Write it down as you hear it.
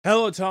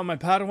Hello to all my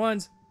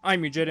padawans,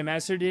 I'm your Jedi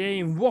Master today,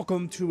 and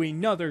welcome to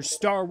another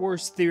Star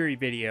Wars theory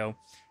video.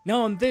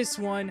 Now on this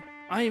one,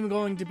 I am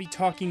going to be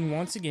talking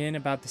once again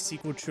about the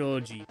sequel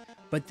trilogy,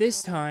 but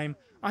this time,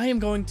 I am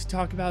going to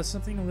talk about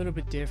something a little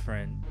bit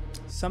different.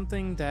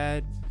 Something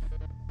that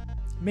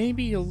may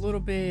be a little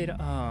bit,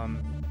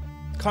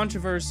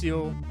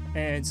 controversial,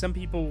 and some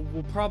people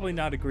will probably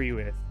not agree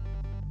with.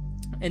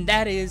 And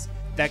that is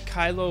that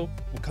Kylo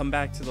will come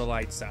back to the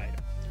light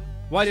side.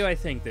 Why do I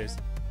think this?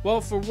 Well,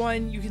 for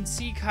one, you can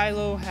see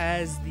Kylo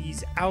has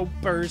these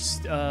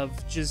outbursts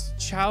of just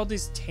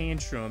childish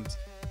tantrums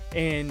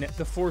in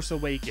The Force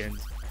Awakens.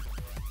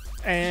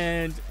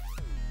 And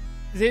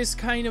this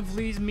kind of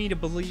leads me to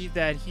believe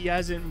that he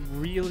doesn't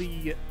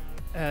really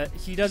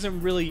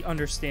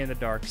understand the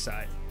dark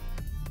side.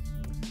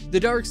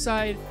 The dark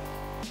side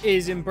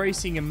is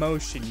embracing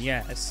emotion,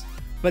 yes,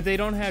 but they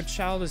don't have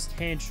childish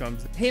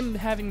tantrums. Him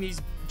having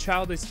these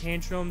childish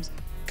tantrums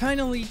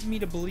kind of leads me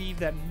to believe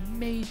that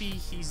maybe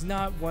he's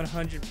not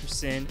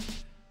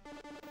 100%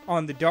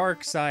 on the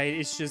dark side.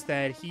 It's just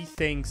that he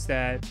thinks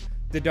that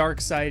the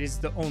dark side is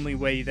the only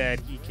way that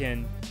he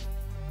can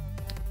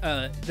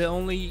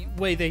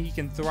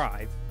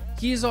thrive.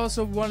 He is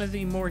also one of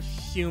the more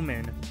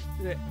human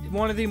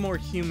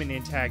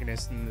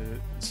antagonists in the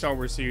Star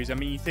Wars series. I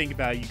mean, you think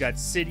about it, you got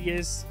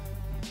Sidious,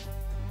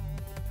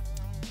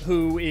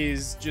 who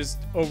is just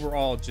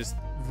overall just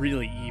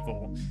really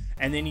evil,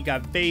 and then you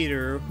got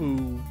Vader,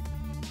 who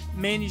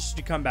managed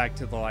to come back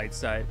to the light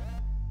side.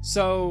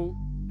 So,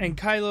 and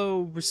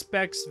Kylo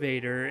respects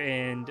Vader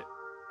and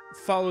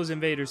follows in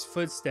Vader's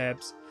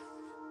footsteps.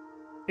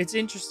 It's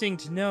interesting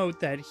to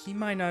note that he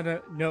might not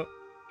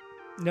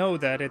know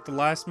that at the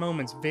last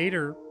moments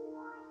Vader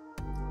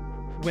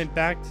went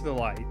back to the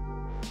light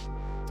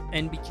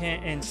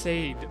and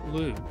saved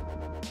Luke.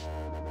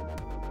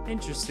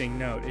 Interesting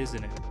note,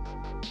 isn't it?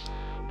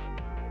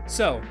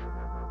 So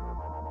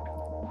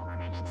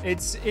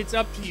it's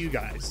up to you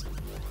guys.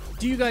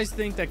 Do you guys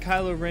think that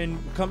Kylo Ren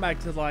will come back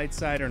to the light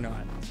side or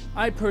not?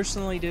 I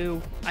personally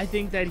do. I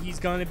think that he's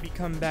gonna be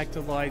coming back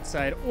to the light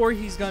side, or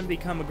he's gonna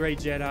become a Gray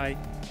Jedi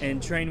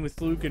and train with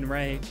Luke and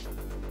Rey.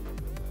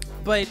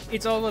 But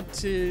it's all up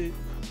to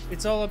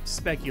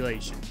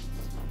speculation.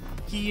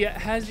 He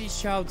has these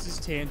childish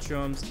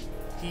tantrums.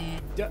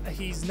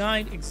 He's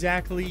not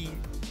exactly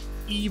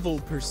evil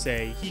per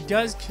se. He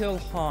does kill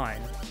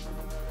Han,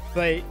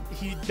 but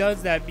he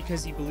does that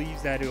because he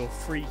believes that it'll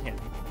free him.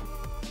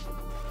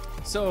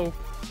 So,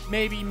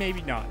 maybe,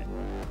 maybe not.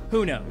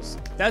 Who knows?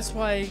 That's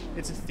why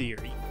it's a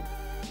theory.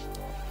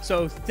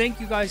 So, thank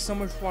you guys so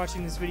much for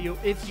watching this video.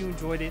 If you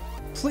enjoyed it,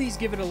 please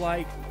give it a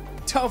like.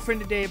 Tell a friend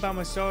today about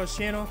my Star Wars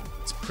channel.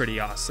 It's pretty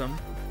awesome.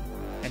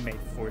 And may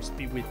the Force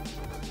be with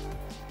you.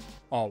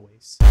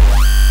 Always.